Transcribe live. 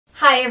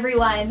Hi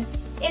everyone!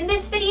 In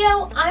this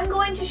video, I'm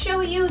going to show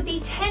you the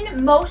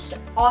 10 most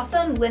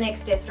awesome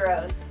Linux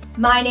distros.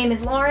 My name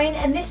is Lauren,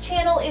 and this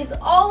channel is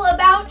all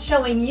about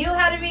showing you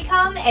how to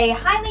become a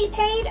highly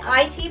paid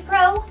IT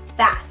pro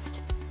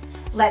fast.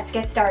 Let's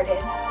get started.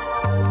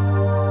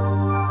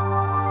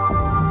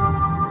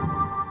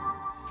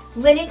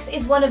 Linux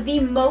is one of the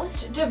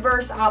most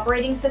diverse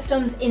operating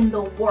systems in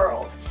the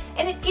world,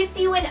 and it gives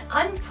you an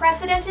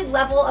unprecedented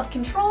level of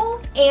control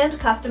and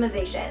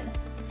customization.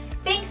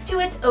 Thanks to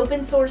its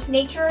open source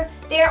nature,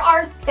 there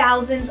are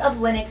thousands of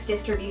Linux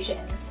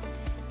distributions.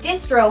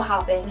 Distro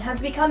hopping has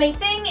become a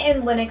thing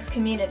in Linux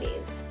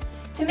communities.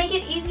 To make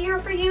it easier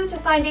for you to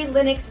find a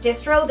Linux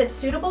distro that's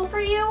suitable for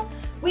you,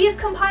 we have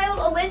compiled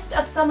a list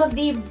of some of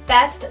the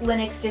best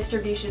Linux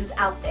distributions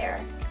out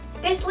there.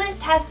 This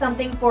list has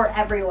something for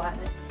everyone.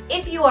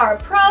 If you are a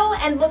pro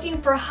and looking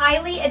for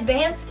highly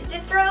advanced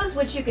distros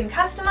which you can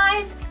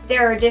customize,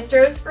 there are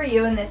distros for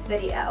you in this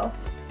video.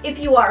 If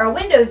you are a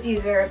Windows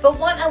user but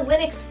want a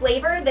Linux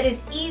flavor that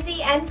is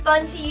easy and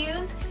fun to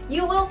use,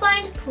 you will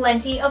find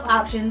plenty of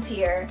options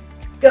here.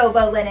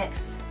 Gobo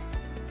Linux.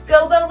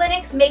 Gobo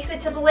Linux makes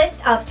it to the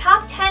list of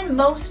top 10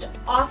 most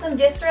awesome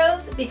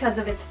distros because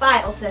of its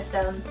file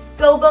system.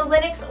 Gobo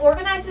Linux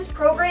organizes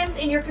programs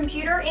in your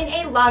computer in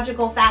a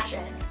logical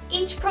fashion.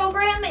 Each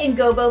program in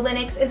Gobo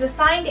Linux is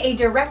assigned a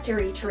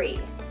directory tree.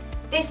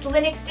 This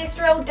Linux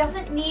distro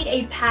doesn't need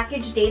a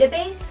package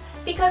database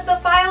because the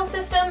file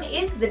system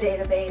is the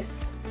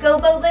database.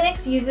 Gobo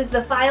Linux uses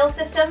the file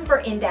system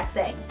for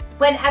indexing.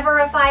 Whenever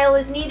a file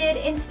is needed,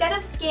 instead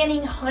of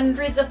scanning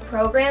hundreds of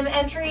program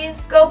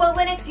entries, Gobo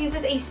Linux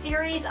uses a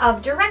series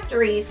of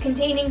directories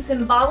containing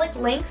symbolic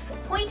links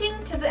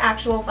pointing to the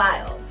actual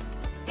files.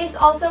 This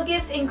also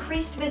gives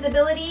increased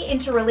visibility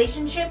into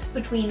relationships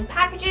between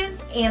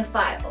packages and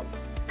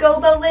files.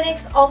 Gobo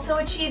Linux also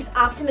achieves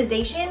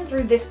optimization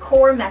through this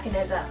core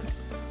mechanism.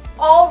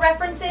 All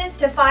references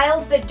to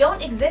files that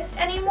don't exist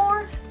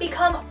anymore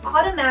become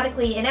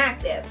automatically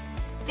inactive.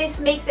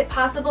 This makes it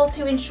possible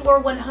to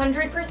ensure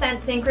 100%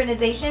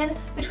 synchronization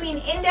between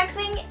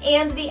indexing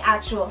and the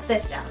actual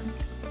system.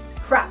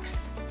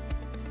 Crux.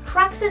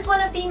 Crux is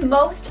one of the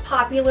most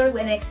popular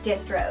Linux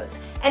distros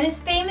and is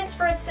famous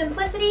for its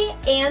simplicity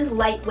and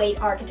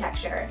lightweight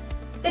architecture.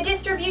 The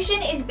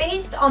distribution is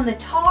based on the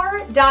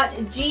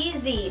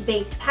tar.gz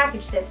based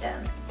package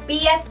system,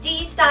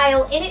 BSD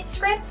style init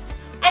scripts,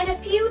 and a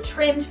few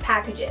trimmed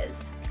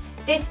packages.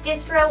 This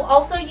distro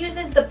also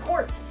uses the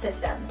ports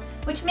system,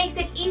 which makes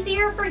it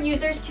easier for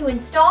users to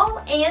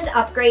install and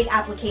upgrade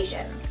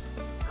applications.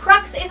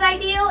 Crux is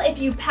ideal if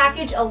you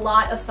package a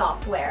lot of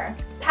software.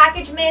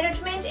 Package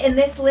management in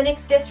this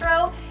Linux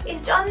distro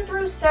is done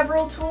through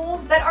several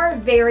tools that are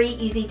very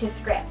easy to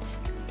script.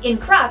 In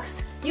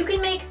Crux, you can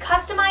make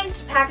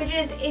customized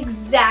packages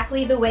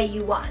exactly the way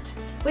you want,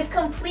 with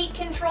complete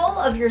control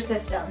of your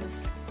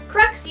systems.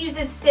 Crux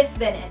uses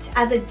sysvinit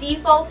as a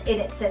default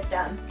init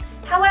system.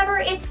 However,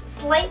 it's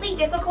slightly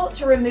difficult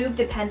to remove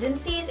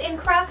dependencies in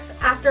Crux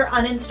after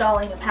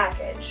uninstalling a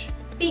package.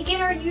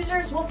 Beginner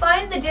users will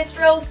find the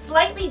distro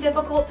slightly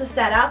difficult to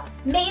set up,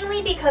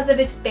 mainly because of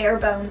its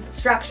bare-bones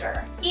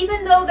structure.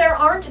 Even though there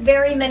aren't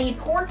very many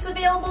ports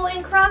available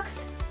in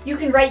Crux, you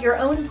can write your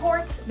own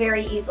ports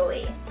very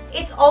easily.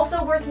 It's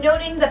also worth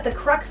noting that the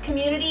Crux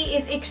community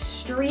is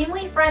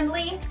extremely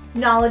friendly,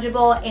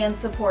 knowledgeable, and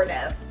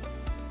supportive.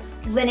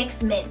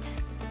 Linux Mint.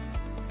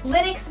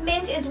 Linux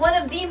Mint is one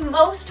of the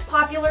most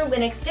popular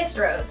Linux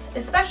distros,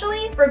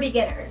 especially for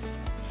beginners.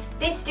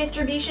 This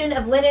distribution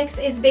of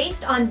Linux is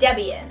based on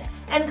Debian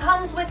and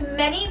comes with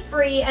many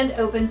free and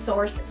open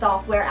source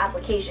software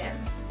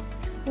applications.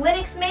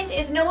 Linux Mint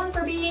is known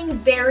for being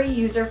very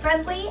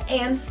user-friendly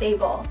and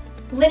stable.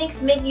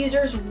 Linux Mint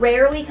users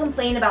rarely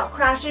complain about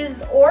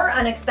crashes or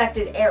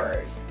unexpected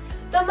errors.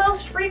 The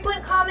most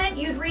frequent comment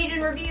you'd read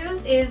in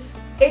reviews is,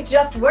 "It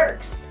just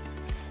works."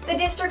 The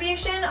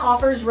distribution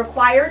offers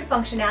required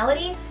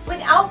functionality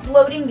without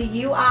bloating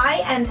the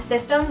UI and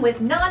system with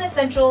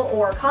non-essential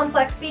or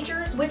complex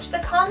features which the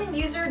common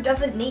user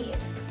doesn't need.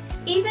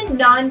 Even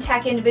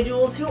non-tech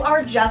individuals who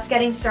are just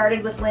getting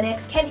started with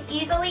Linux can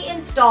easily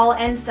install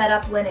and set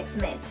up Linux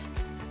Mint.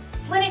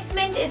 Linux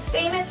Mint is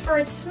famous for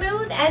its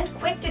smooth and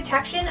quick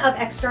detection of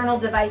external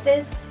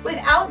devices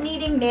without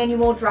needing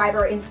manual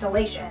driver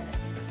installation.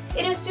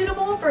 It is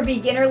suitable for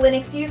beginner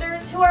Linux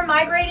users who are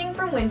migrating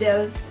from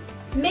Windows.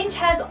 Mint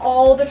has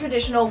all the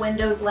traditional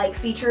Windows-like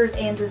features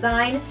and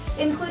design,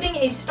 including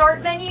a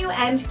start menu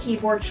and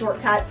keyboard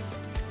shortcuts.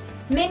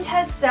 Mint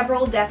has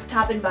several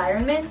desktop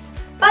environments,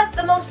 but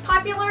the most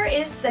popular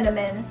is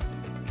Cinnamon.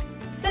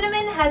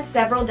 Cinnamon has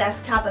several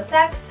desktop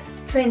effects,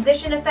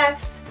 transition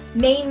effects,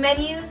 main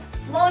menus,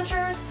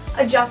 launchers,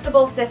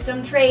 adjustable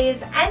system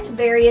trays, and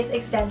various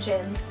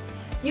extensions.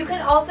 You can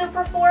also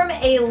perform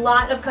a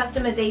lot of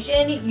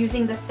customization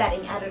using the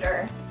setting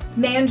editor.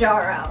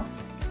 Manjaro.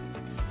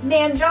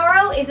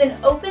 Manjaro is an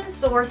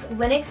open-source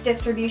Linux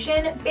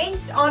distribution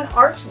based on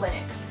Arch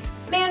Linux.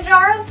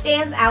 Manjaro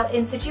stands out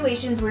in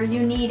situations where you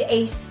need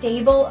a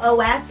stable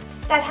OS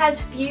that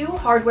has few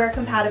hardware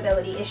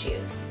compatibility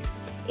issues.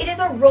 It is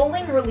a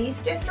rolling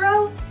release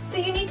distro, so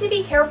you need to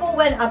be careful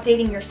when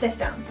updating your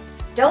system.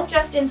 Don't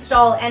just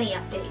install any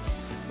update.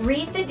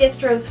 Read the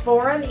distro's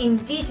forum in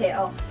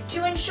detail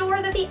to ensure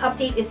that the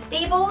update is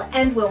stable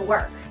and will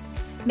work.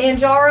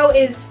 Manjaro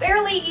is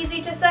fairly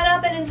easy to set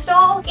up and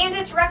install, and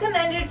it's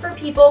recommended for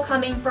people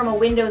coming from a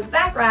Windows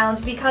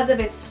background because of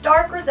its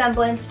stark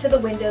resemblance to the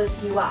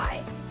Windows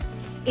UI.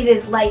 It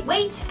is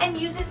lightweight and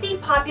uses the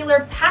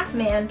popular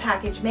Pacman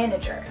package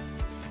manager.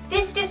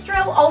 This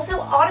distro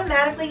also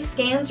automatically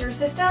scans your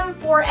system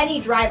for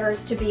any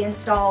drivers to be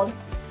installed.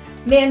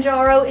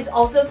 Manjaro is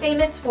also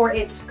famous for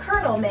its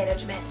kernel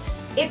management.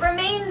 It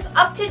remains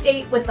up to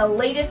date with the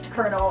latest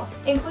kernel,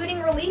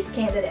 including release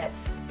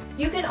candidates.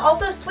 You can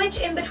also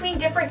switch in between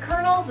different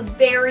kernels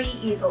very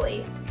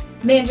easily.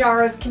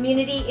 Manjaro's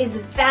community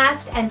is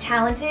vast and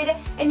talented,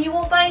 and you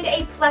will find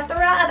a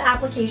plethora of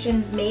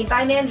applications made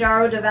by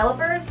Manjaro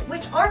developers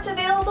which aren't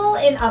available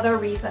in other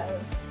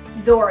repos.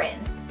 Zorin.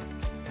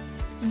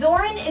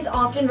 Zorin is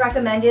often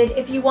recommended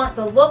if you want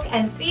the look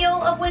and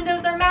feel of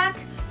Windows or Mac,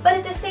 but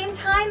at the same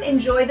time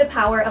enjoy the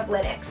power of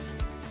Linux.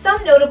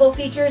 Some notable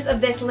features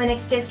of this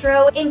Linux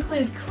distro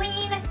include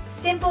clean,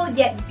 simple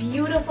yet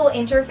beautiful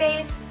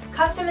interface,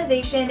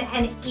 customization,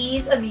 and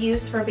ease of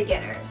use for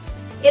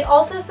beginners. It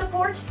also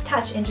supports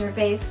touch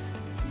interface.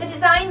 The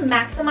design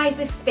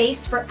maximizes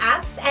space for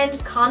apps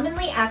and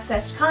commonly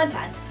accessed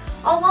content,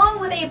 along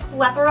with a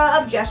plethora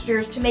of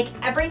gestures to make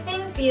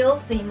everything feel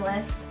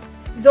seamless.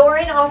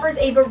 Zorin offers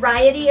a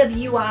variety of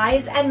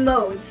UIs and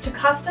modes to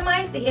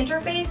customize the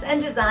interface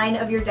and design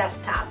of your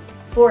desktop.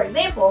 For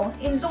example,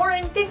 in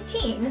Zorin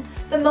 15,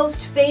 the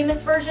most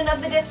famous version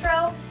of the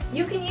distro,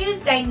 you can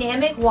use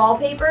dynamic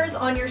wallpapers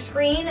on your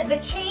screen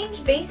that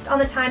change based on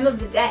the time of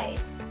the day.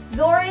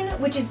 Zorin,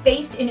 which is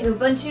based in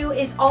Ubuntu,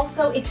 is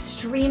also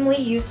extremely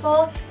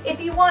useful if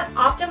you want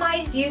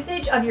optimized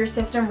usage of your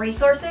system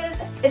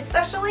resources,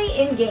 especially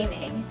in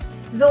gaming.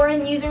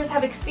 Zorin users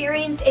have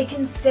experienced a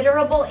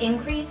considerable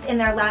increase in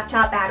their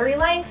laptop battery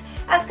life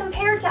as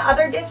compared to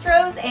other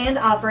distros and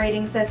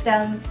operating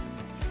systems.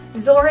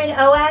 Zorin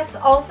OS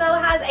also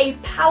has a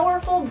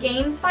powerful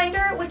games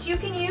finder which you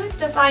can use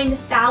to find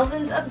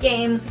thousands of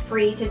games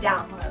free to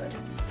download.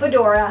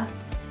 Fedora.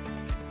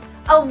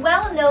 A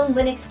well-known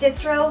Linux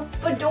distro,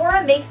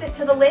 Fedora makes it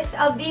to the list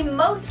of the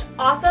most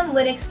awesome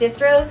Linux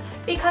distros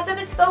because of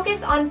its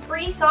focus on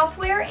free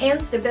software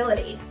and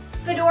stability.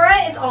 Fedora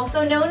is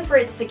also known for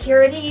its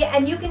security,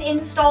 and you can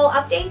install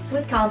updates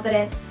with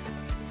confidence.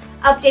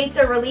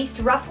 Updates are released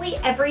roughly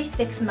every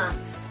 6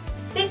 months.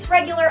 This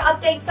regular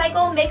update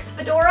cycle makes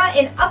Fedora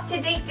an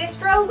up-to-date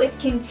distro with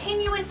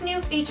continuous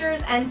new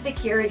features and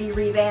security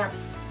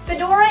revamps.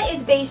 Fedora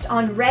is based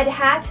on Red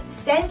Hat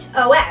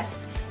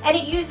CentOS, and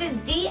it uses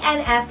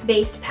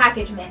DNF-based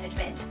package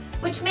management,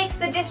 which makes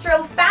the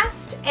distro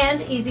fast and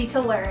easy to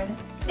learn.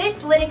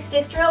 This Linux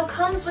distro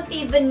comes with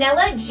the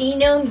vanilla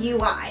Genome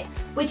UI,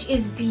 which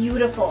is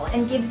beautiful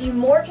and gives you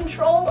more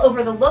control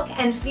over the look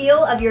and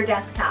feel of your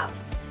desktop.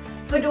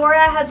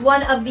 Fedora has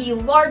one of the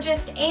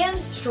largest and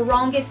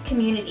strongest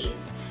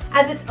communities,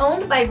 as it's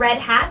owned by Red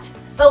Hat,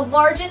 the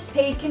largest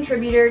paid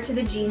contributor to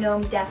the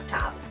Genome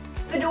desktop.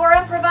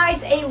 Fedora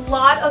provides a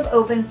lot of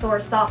open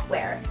source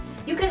software.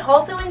 You can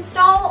also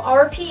install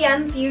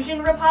RPM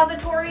Fusion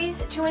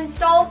repositories to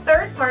install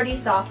third-party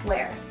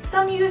software.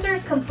 Some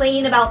users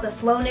complain about the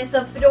slowness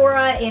of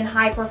Fedora in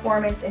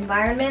high-performance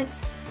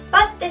environments,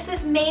 but this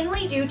is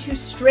mainly due to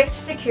strict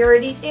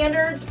security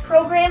standards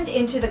programmed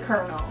into the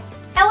kernel.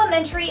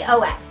 Elementary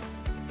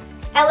OS.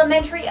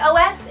 Elementary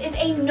OS is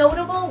a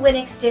notable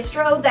Linux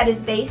distro that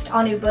is based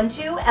on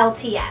Ubuntu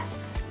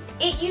LTS.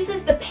 It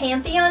uses the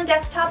Pantheon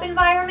desktop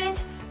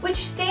environment, which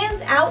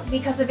stands out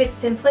because of its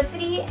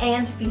simplicity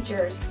and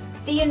features.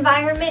 The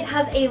environment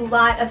has a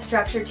lot of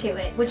structure to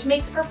it, which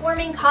makes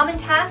performing common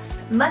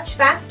tasks much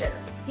faster.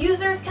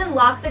 Users can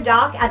lock the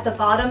dock at the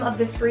bottom of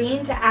the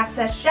screen to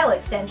access shell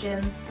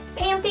extensions.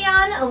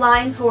 Pantheon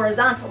aligns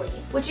horizontally,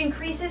 which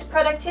increases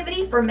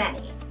productivity for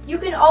many. You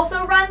can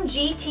also run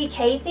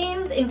GTK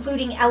themes,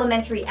 including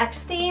Elementary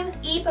X theme,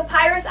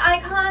 ePapyrus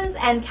icons,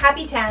 and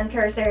Capitan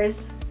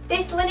cursors.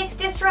 This Linux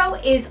distro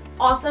is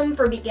awesome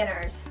for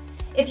beginners.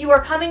 If you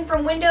are coming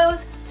from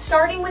Windows,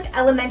 starting with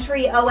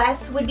Elementary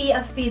OS would be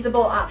a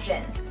feasible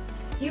option.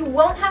 You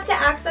won't have to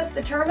access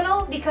the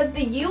terminal because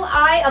the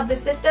UI of the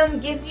system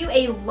gives you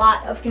a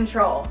lot of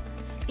control.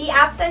 The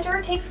App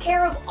Center takes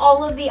care of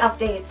all of the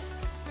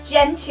updates.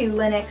 Gen 2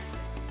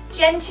 Linux.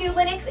 Gen 2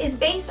 Linux is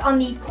based on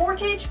the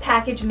Portage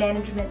package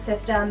management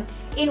system,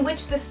 in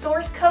which the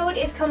source code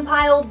is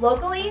compiled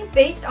locally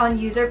based on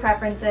user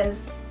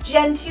preferences.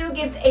 Gen 2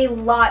 gives a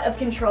lot of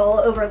control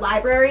over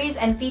libraries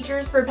and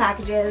features for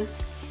packages.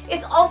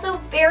 It's also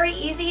very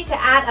easy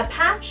to add a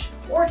patch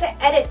or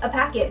to edit a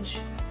package.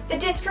 The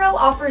distro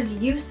offers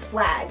use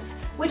flags,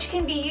 which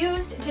can be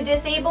used to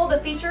disable the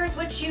features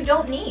which you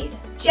don't need.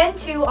 Gen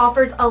 2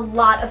 offers a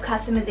lot of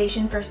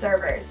customization for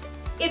servers.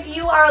 If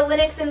you are a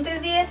Linux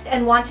enthusiast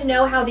and want to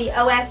know how the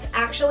OS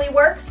actually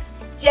works,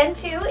 Gen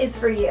 2 is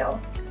for you.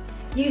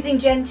 Using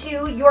Gen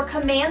 2, your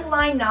command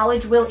line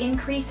knowledge will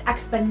increase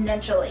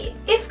exponentially.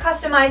 If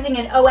customizing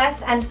an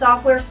OS and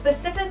software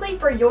specifically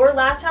for your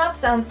laptop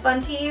sounds fun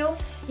to you,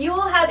 you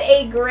will have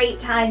a great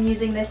time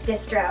using this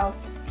distro.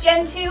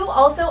 Gen 2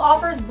 also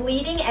offers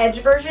bleeding edge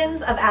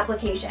versions of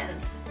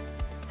applications.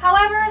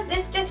 However,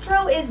 this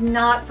distro is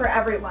not for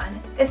everyone,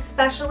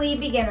 especially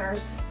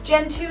beginners.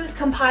 Gen 2's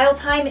compile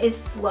time is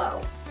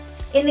slow.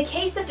 In the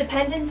case of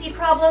dependency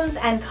problems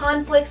and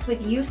conflicts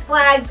with use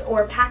flags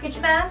or package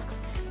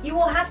masks, you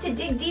will have to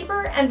dig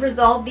deeper and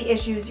resolve the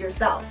issues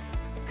yourself.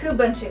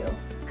 Kubuntu.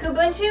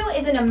 Kubuntu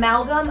is an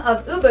amalgam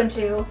of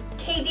Ubuntu,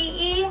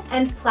 KDE,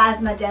 and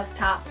Plasma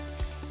Desktop.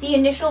 The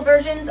initial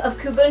versions of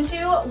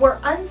Kubuntu were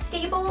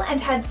unstable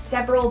and had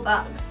several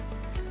bugs.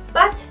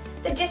 But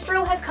the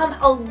distro has come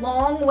a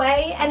long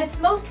way, and its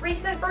most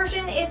recent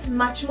version is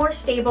much more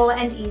stable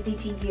and easy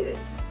to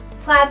use.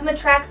 Plasma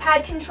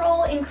trackpad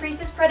control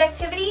increases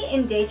productivity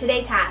in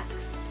day-to-day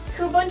tasks.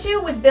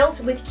 Kubuntu was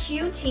built with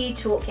Qt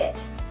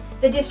Toolkit.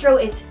 The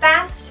distro is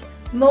fast,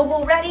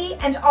 mobile-ready,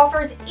 and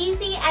offers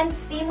easy and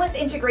seamless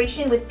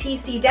integration with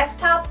PC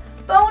desktop,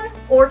 phone,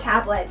 or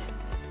tablet.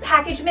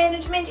 Package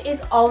management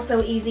is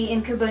also easy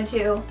in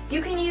Kubuntu.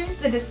 You can use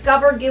the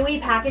Discover GUI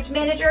package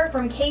manager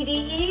from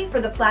KDE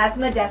for the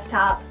Plasma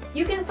desktop.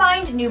 You can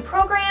find new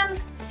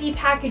programs, see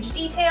package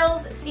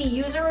details, see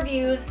user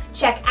reviews,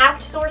 check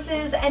apt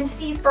sources, and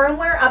see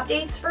firmware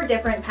updates for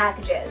different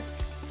packages.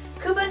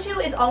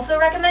 Kubuntu is also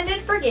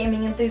recommended for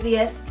gaming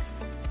enthusiasts.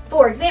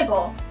 For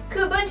example,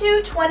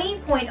 Kubuntu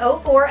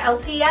 20.04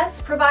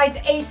 LTS provides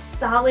a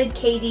solid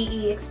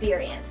KDE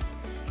experience.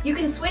 You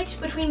can switch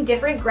between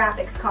different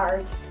graphics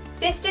cards.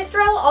 This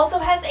distro also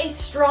has a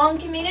strong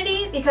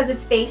community because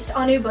it's based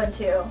on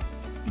Ubuntu.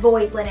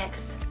 Void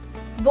Linux.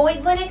 Void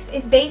Linux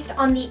is based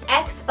on the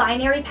X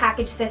binary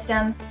package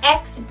system,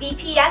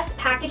 XBPS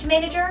package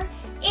manager,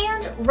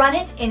 and run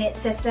it init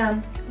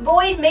system.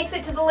 Void makes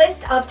it to the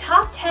list of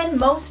top 10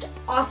 most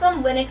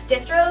awesome Linux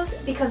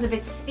distros because of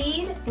its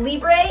speed,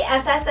 Libre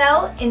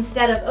SSL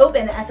instead of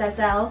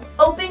OpenSSL,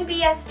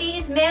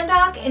 OpenBSD's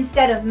Mandoc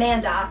instead of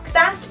Mandoc,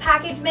 fast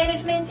package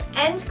management,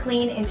 and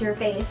clean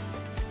interface.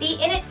 The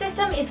init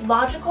system is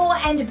logical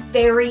and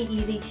very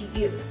easy to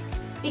use.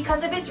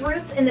 Because of its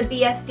roots in the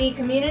BSD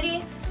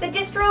community, the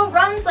distro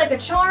runs like a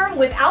charm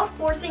without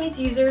forcing its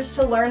users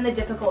to learn the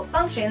difficult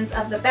functions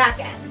of the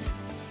backend.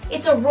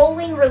 It's a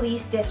rolling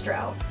release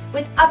distro,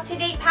 with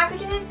up-to-date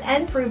packages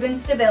and proven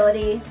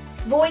stability.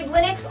 Void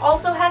Linux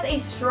also has a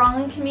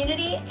strong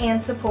community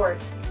and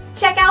support.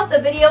 Check out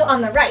the video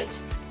on the right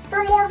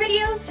for more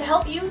videos to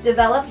help you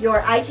develop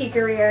your IT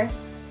career.